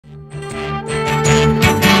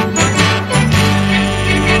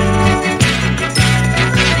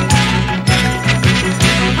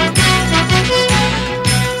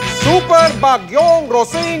Bagyong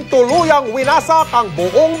Rosing tuluyang winasak ang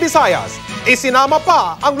buong Visayas. Isinama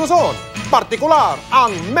pa ang Luzon, partikular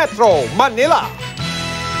ang Metro Manila.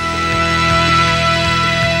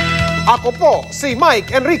 Ako po si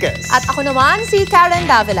Mike Enriquez. At ako naman si Karen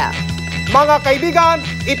Davila. Mga kaibigan,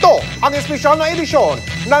 ito ang espesyal na edisyon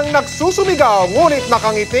ng nagsusumigaw ngunit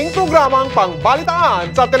nakangiting programang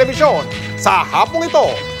pangbalitaan sa telebisyon. Sa hapong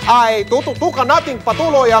ito ay tututukan nating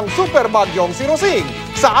patuloy ang super bagyong si Rosing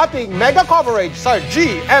sa ating mega coverage sa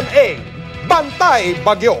GMA. Bantay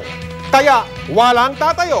Bagyo. Kaya walang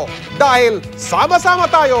tatayo dahil sama-sama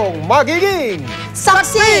tayong magiging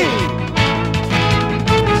Saksi!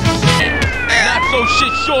 Not so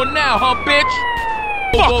shit sure now, huh, bitch?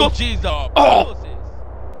 Fuck G's are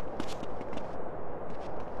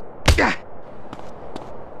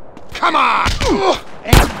Come on!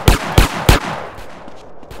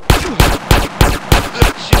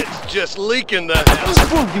 This shit's just leaking the hell.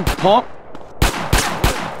 Screw you, punk!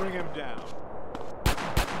 Bring him down.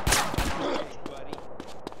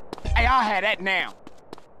 Hey, I'll have that now.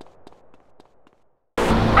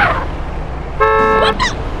 What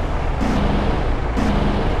the?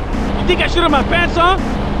 You think I should have my pants on?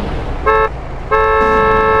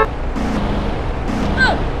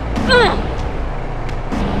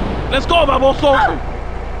 Let's go, baboso!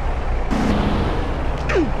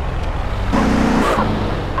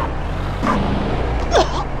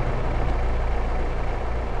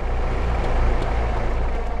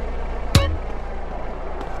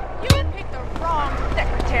 You picked the wrong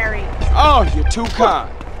secretary. Oh, you're too kind.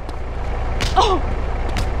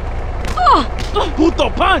 Puto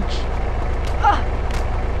punch!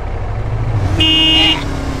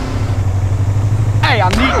 Hey, I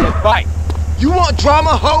need that bite. You want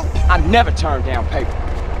drama, ho? I never turn down paper.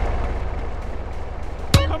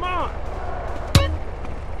 Come on!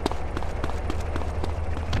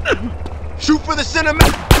 Shoot for the cinema.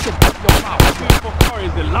 Beautiful car,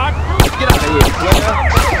 is it locked? Get out of here, player.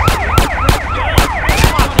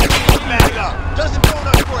 Back up. Doesn't phone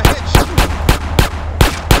up for a headshot.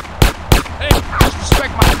 Hey!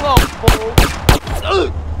 Disrespect my club, fool.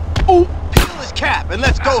 Ooh, peel his cap and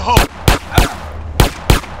let's go home.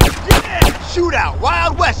 Yeah, shootout,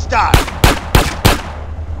 Wild West style.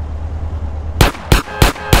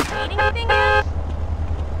 Anything else?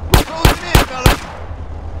 We're closing in, fella.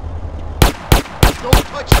 Don't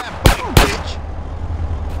touch that bike, bitch.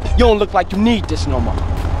 You don't look like you need this no more.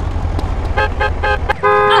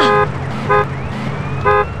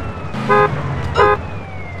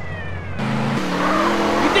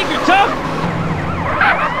 You think you're tough?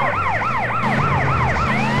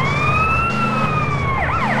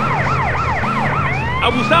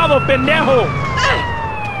 Abusado, pendejo!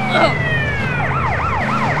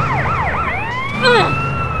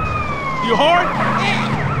 You hard?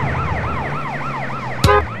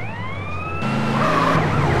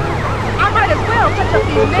 I might as well touch up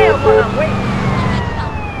these nails while I'm waiting.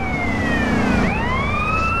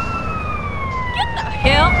 Get the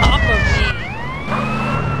hell off of me.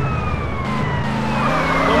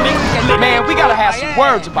 Man, we gotta have some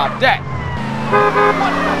words about that.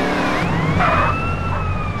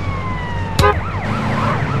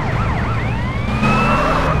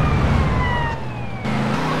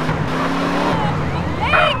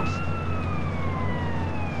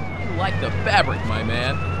 I like the fabric, my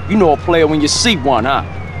man. You know a player when you see one, huh?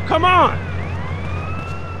 Come on!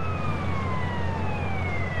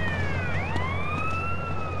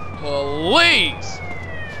 Please!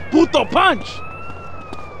 Puto punch!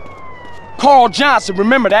 Carl Johnson,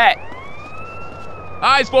 remember that.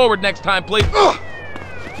 Eyes forward next time, please.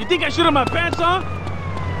 You think I should have my pants on?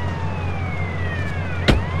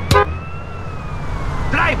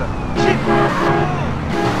 Driver,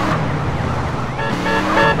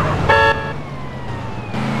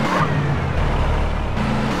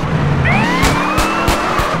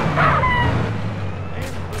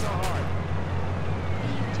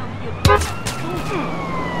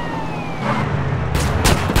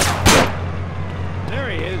 There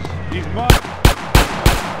he is. He's mine.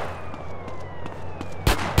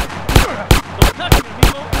 Don't touch me,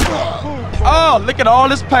 amigo. Oh, look at all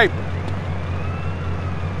this paper.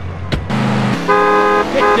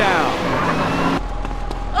 Get down.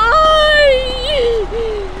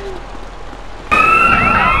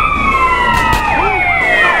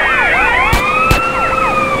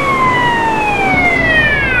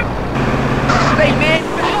 Hey, man.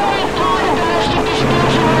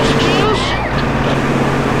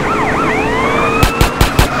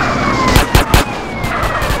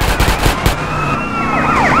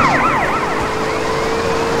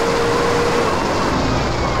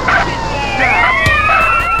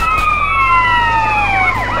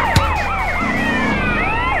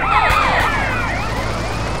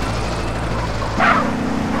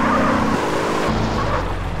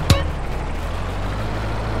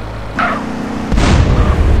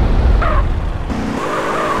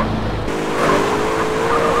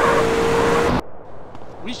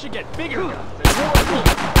 We should get bigger guns and more people.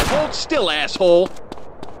 Hold still, asshole.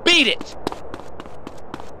 Beat it.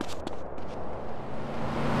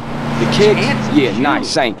 The kicks? Yeah,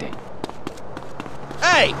 nice, ain't they?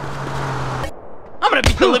 Hey! I'm gonna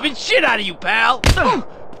beat the living shit out of you, pal.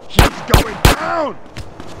 He's going down.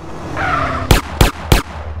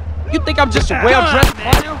 You think I'm just a well-dressed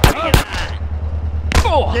man. Bring it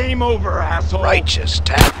on. Game over, asshole. Righteous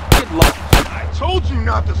tap. Get lost. I told you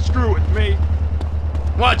not to screw with me.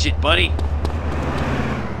 Watch it, buddy.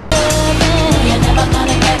 You're never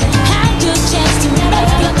gonna get it. Had your chance to make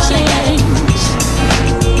a change.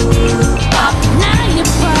 Now you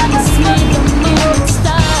promise me the moon and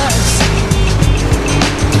stars.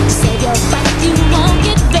 Save your fight, you won't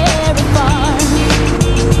get very far.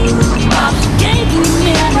 Gave you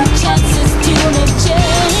many chances to make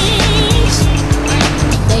change.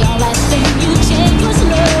 The only thing you changed was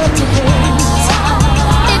love to hate.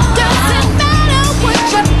 It doesn't matter what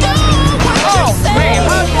you do, what you say. Man,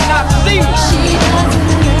 how did I not see me? She doesn't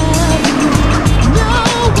love you, no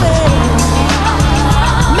way.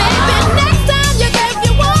 Maybe next time you give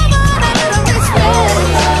your woman a little respect,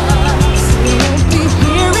 you won't be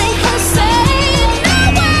hearing her say, no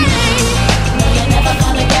way. No, you're never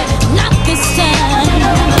gonna get it, not this time.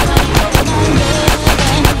 You're never gonna get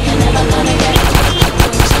it, you're never gonna get it.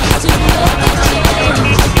 Your chance to make a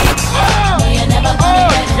change. No, you're never gonna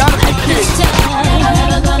get it, not this time. You're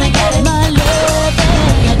never gonna get it, my love.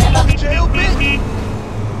 You're never Jail bit.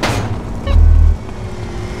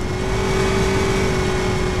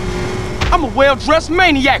 I'm a well-dressed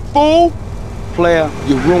maniac, fool! Player,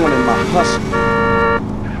 you're ruining my hustle.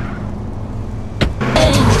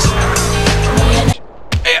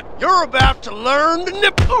 You're about to learn to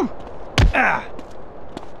nip.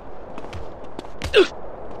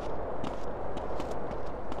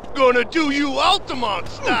 Gonna do you Altamont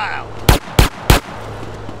style.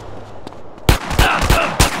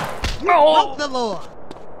 Broke the law.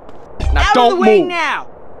 Now Out don't of the way move. now.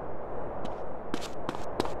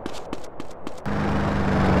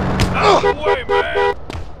 Out of the way, man.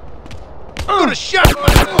 Gonna shut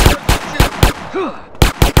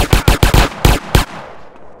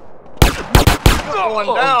Going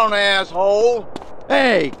down, asshole.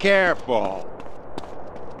 Hey, careful.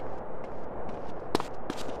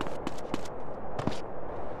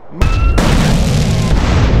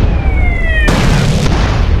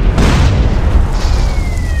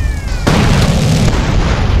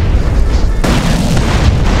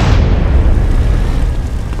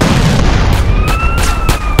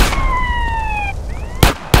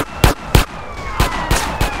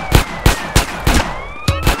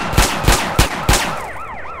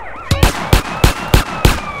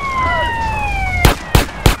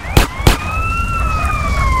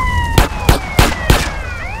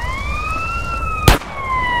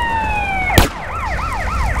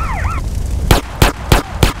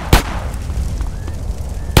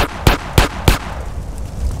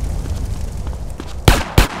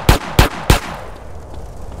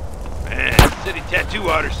 City tattoo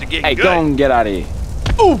artists are getting Hey, good. go and get out of here.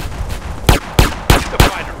 Ooh! You'll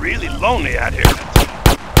find it really lonely out here.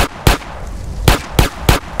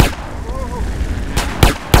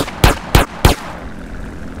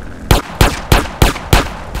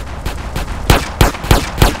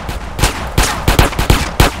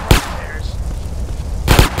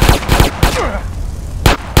 That's all.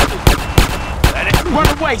 Run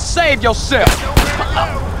away, save yourself!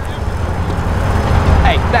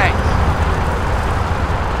 Hey, thanks.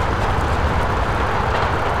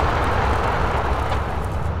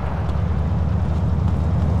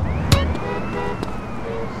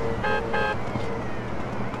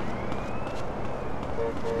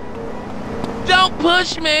 Don't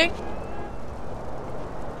push me.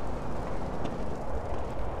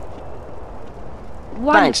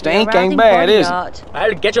 Thanks, the ink ain't bad, is it?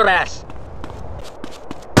 I'll get your ass.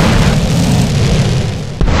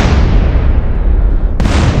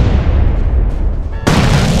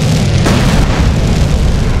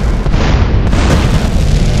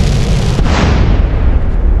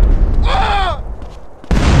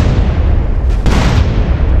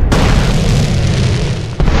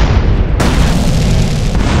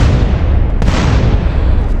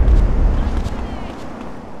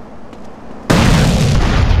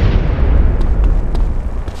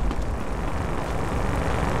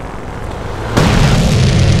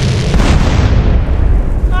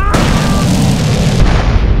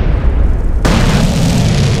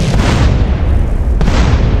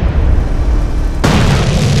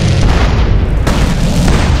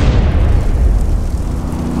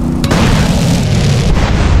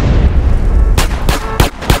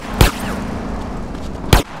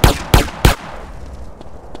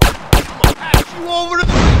 you over to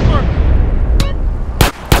the reaper.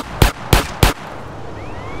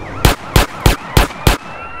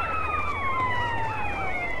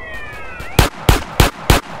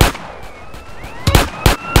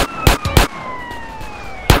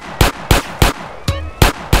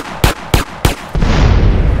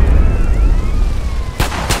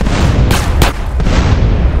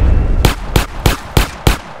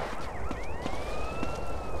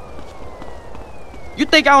 You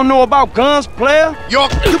think I don't know about guns, player? You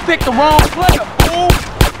picked the wrong player, fool!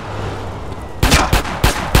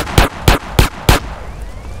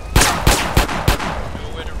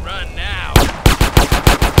 Nowhere to run now.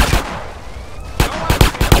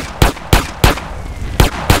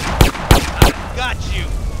 I got you.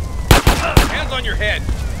 Hands on your head.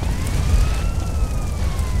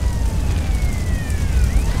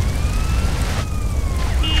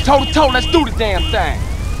 Toe to toe, let's do the damn thing.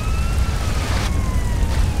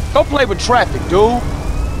 Go play with traffic, dude.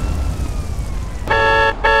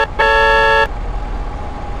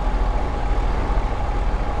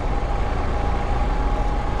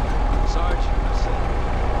 Sarge,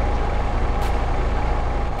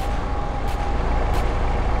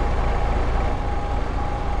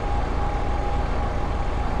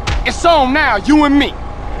 It's on now, you and me.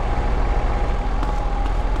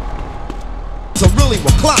 So really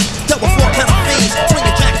we're clocked, dealt with 4 kind of fiends,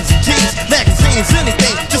 swinging jackets and jeans, magazines,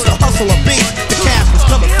 anything, just a hustle of beats. The cash was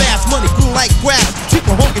coming fast, money grew like grass.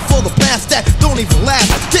 People hungry for the blast that don't even last.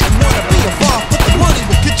 Didn't wanna be involved, but the money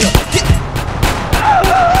will get you.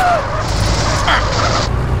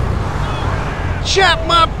 Chap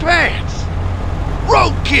my pants.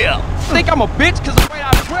 Roadkill. Think I'm a bitch cause of the way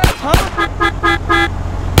I dress, huh?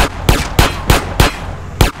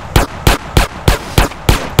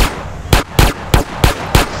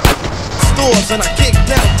 And I kick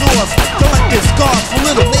down doors, collecting scars from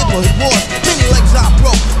little neighborhood wars. Many legs I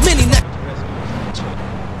broke, many neck.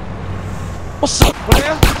 What's up,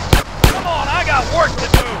 player? Come on, I got work to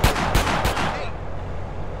do.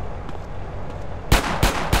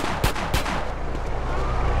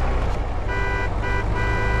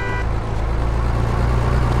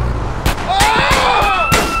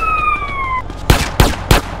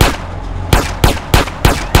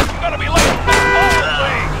 You're gonna be late for the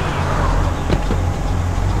thing.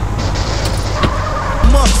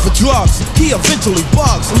 For drugs, he eventually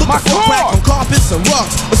bugs. Looking My for car! crack on carpets and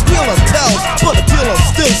rugs. A stealer tells, but a dealer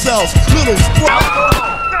still sells. Little sprout.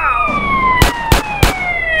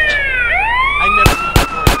 I never knew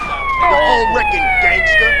you were about the whole wrecking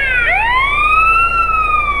gangster.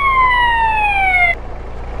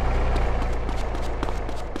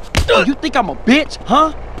 You think I'm a bitch,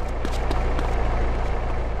 huh?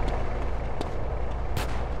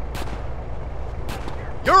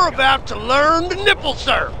 You're about to learn the nipple,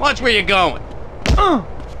 sir. Watch where you're going. I'm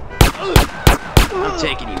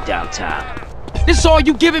taking you downtown. This all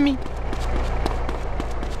you giving me?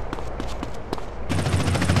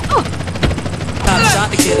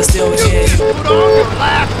 Shot the kid, I still care. Put on your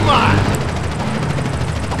last mile.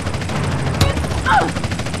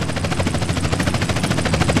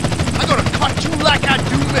 I'm gonna cut you like I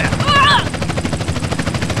do meth.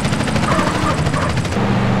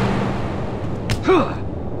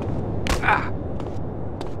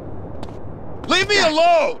 Leave me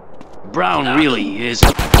alone! Brown really is.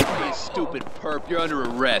 You stupid perp, you're under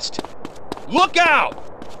arrest. Look out!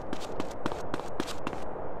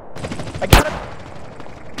 I got it.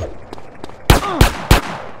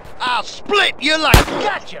 I'll split you like.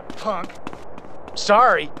 Gotcha, punk.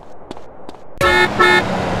 Sorry. Get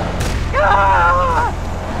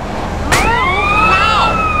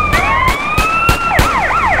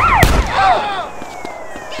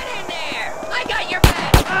in there! I got your back!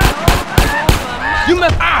 You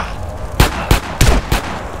must.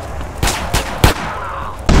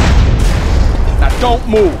 Now don't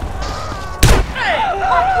move. Hey,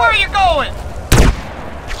 where are you going?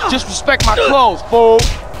 Just respect my clothes, fool.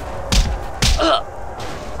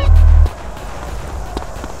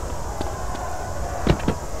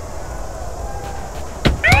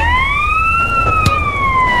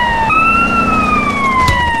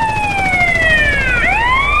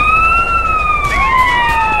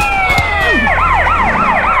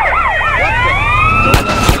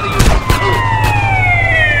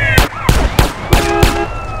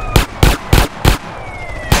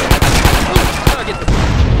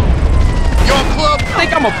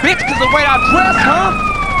 Think I'm a bitch because of the way I dress, huh?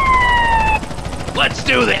 Let's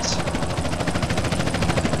do this.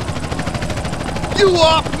 You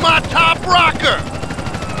off my top rocker.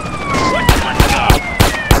 Let's go.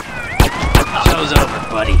 Show's over,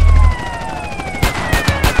 buddy.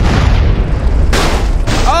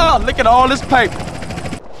 God, look at all this paper.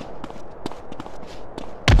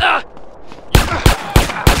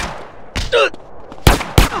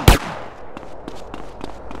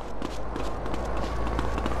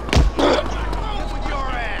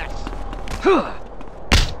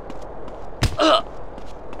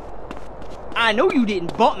 I know you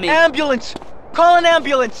didn't bump me. Ambulance! Call an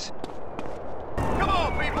ambulance! Come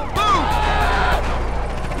on, people, move!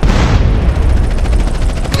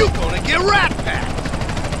 You're gonna get rat packed!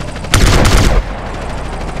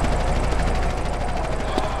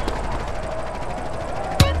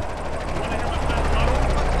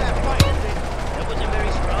 That wasn't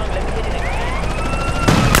very strong. Let me hit it again.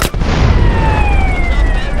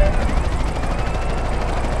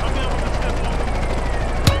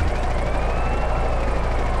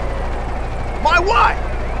 My wife!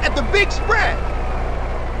 At the big spread!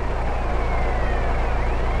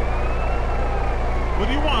 What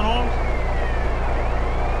do you want, Holmes?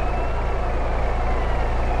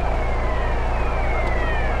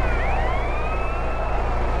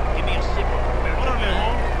 Give me a sip. What on there,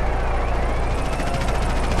 Holmes?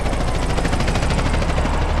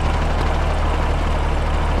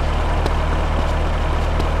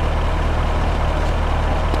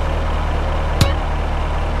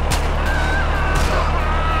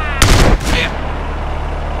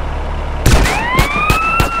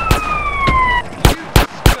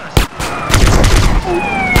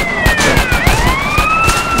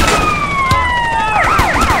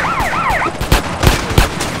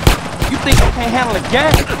 You think I can't handle a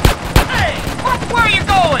gas? Hey! Where are you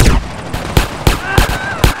going?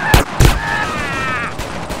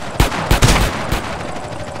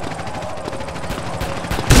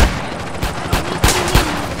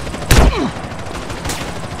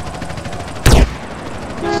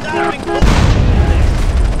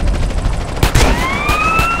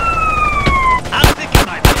 I'm thinking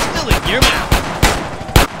my pistol in your mouth.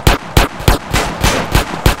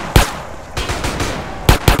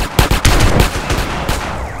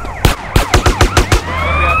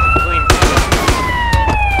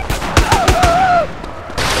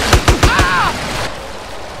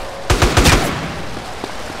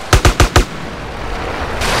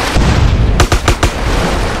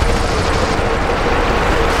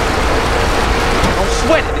 Don't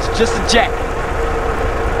sweat it, it's just a jacket.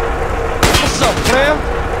 What's up, player?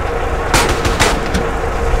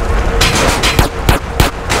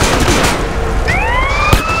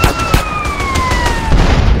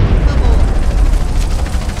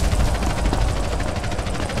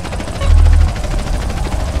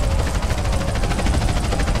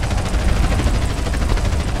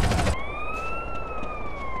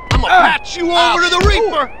 I'ma patch you over to the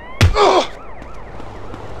Reaper!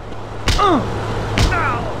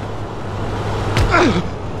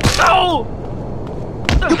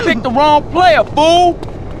 You picked the wrong player, fool!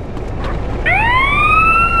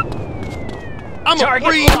 I'm a Target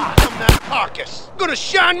breed locked. from that carcass! Gonna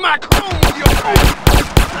shine my chrome with your face!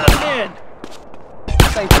 Man,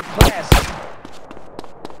 This ain't your class.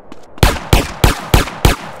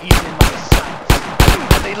 he's in my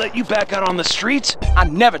sights. They let you back out on the streets? I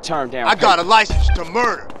never turn down I got a license to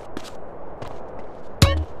murder.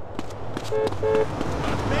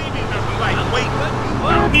 Maybe there's like, wait,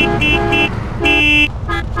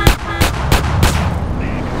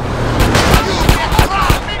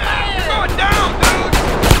 Going down, dude!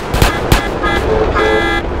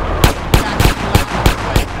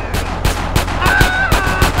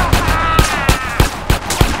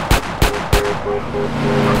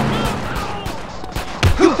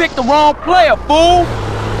 You picked the wrong player, fool!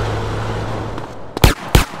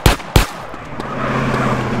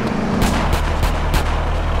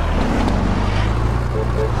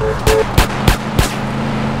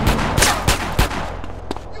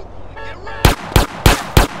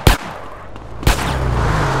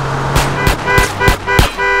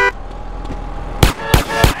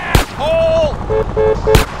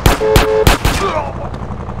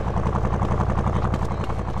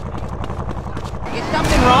 Is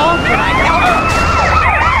something wrong? Can I help?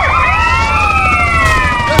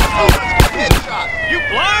 Headshot! You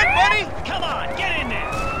blind, buddy? Come on, get in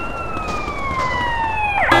there.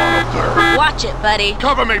 Watch it, buddy.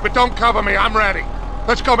 Cover me, but don't cover me. I'm ready.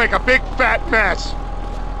 Let's go make a big fat mess.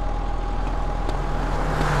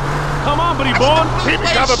 come on, buddy boy. Keep me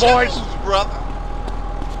covered, boys. Brother.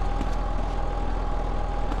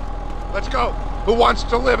 Let's go. Who wants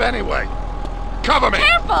to live anyway? Cover me.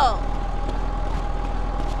 Careful!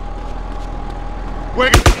 We're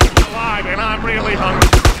gonna keep you alive, and I'm really hungry.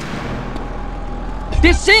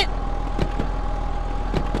 This it?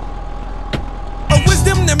 A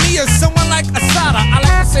wisdom to me is someone like Asada. I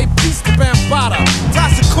like Say peace to Bambata,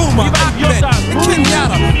 Tasakuma, Ahmed, and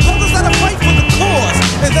Kenyatta. Brothers that fight for the cause,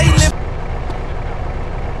 and they live.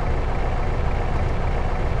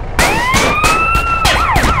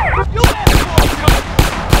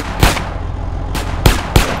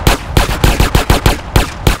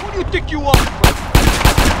 Who do you think you are?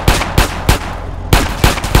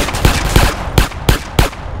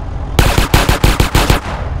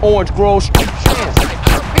 Orange Grove Street.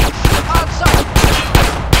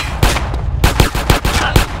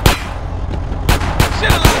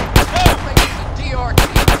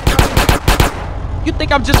 You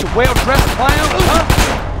think I'm just a well-dressed clown, huh?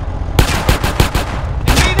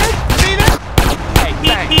 You see this? Hey,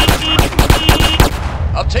 thanks.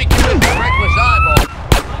 I'll take you in for reckless eyeball.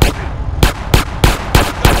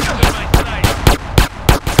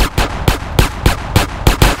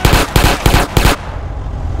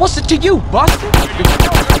 What's it to you, Buster?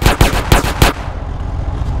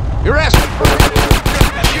 You're asking for it.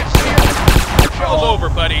 Show's over,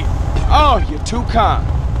 buddy. Oh, you're too kind.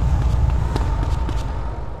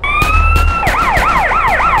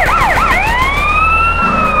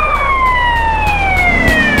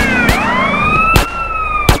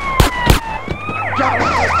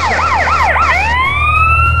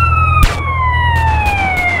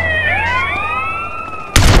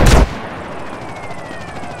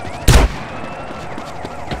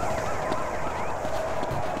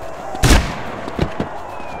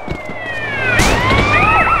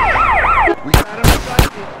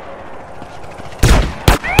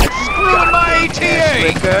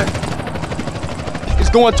 It's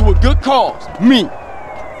going to a good cause. Me.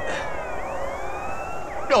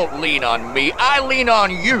 Don't lean on me. I lean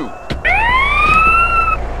on you.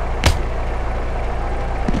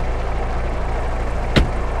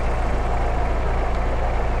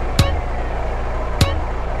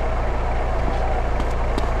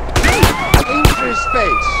 Dangerous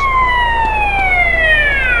space.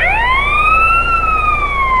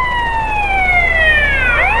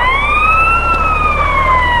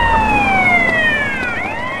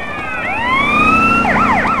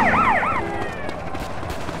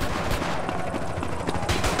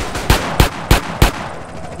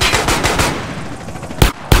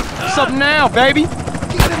 What's up now, baby?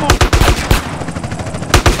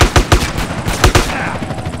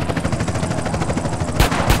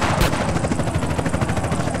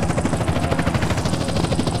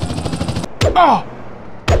 Oh!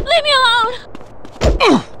 Leave me alone!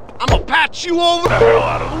 I'm gonna patch you over the hell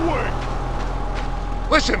out of the way.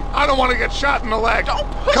 Listen, I don't want to get shot in the leg.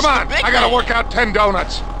 Come on, I gotta work out 10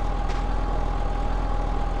 donuts.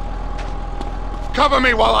 Cover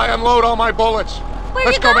me while I unload all my bullets.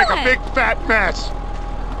 Let's go make a big fat mess.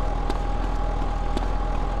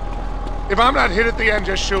 If I'm not hit at the end,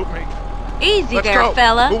 just shoot me. Easy Let's there, go.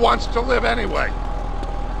 fella. Who wants to live anyway?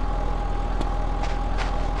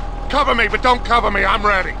 Cover me, but don't cover me. I'm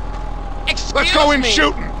ready. Let's go in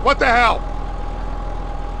shooting. What the hell?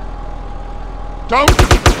 Don't.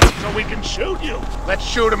 So we can shoot you. Let's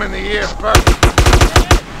shoot him in the ear first.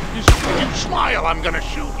 You smile, I'm gonna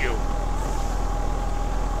shoot you.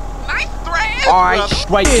 Alright,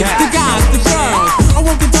 straight The down. guys, the girls. I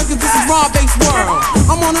won't get done 'cause this is raw-based world.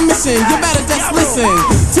 I'm on a mission, you better just listen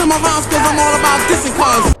to my rhymes 'cause I'm all about dissing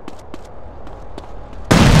cause.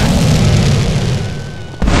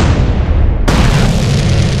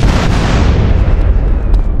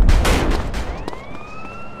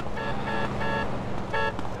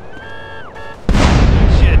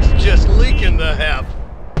 Shit's just leaking the hemp.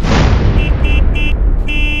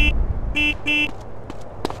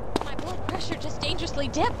 My blood pressure just dangerously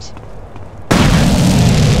dipped.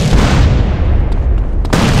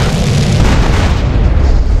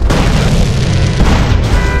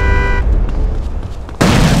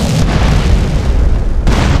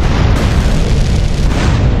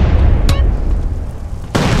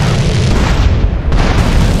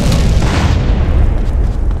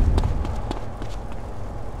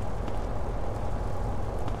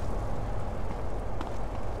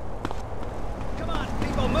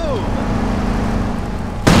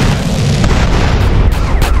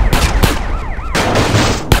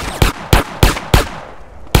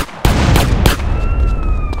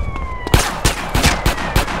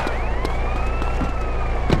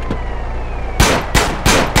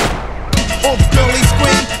 All the girlies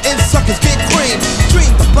scream and suckers get cream.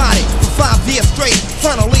 Dreamed about it for 5 years straight.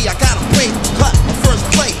 Finally, I got a break. Got my first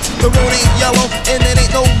plate. The road ain't yellow and it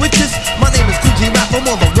ain't no witches. My name is Gucci Rap. I'm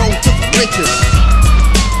on the road to the riches.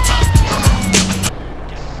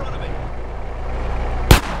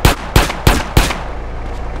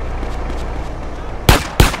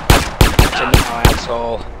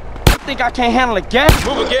 asshole. Think I can't handle a gas?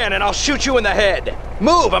 Move again and I'll shoot you in the head.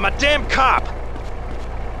 Move, I'm a damn cop.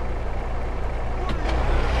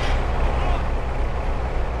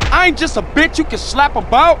 I ain't just a bitch you can slap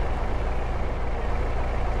about.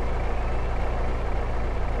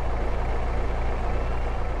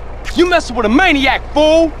 You messing with a maniac,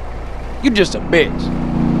 fool. You just a bitch.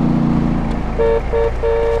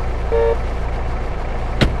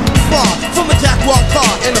 Far from a jaguar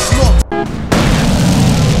car in a smoke.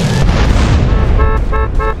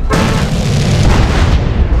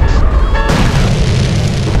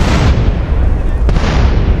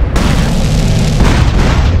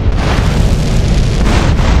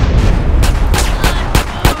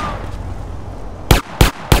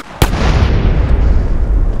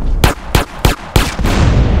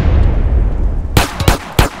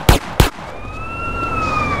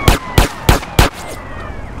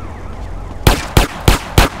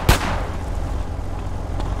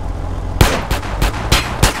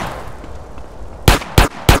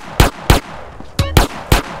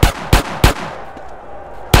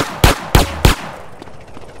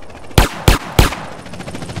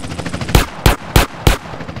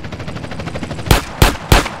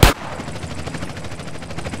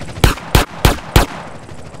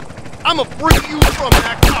 I'ma free you from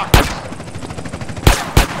that cock.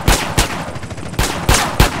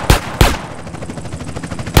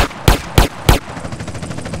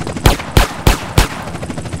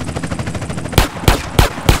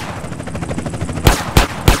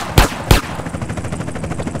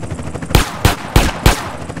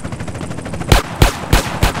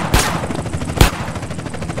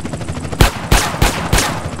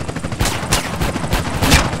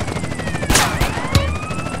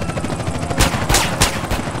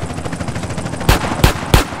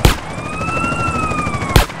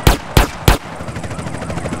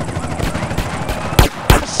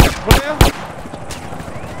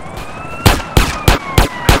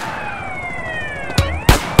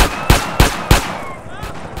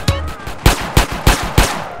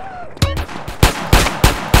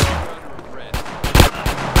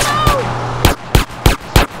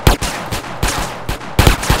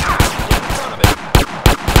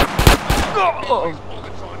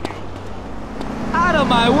 Out of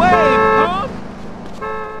my way, punk!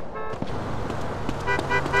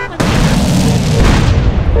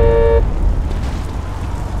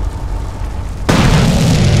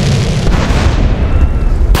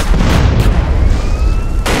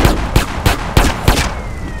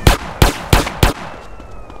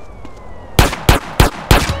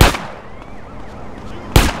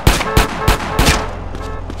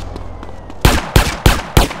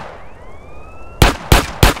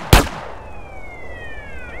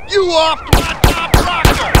 You off to my top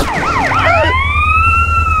rocker!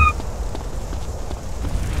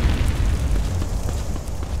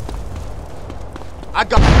 I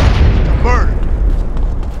got to murder.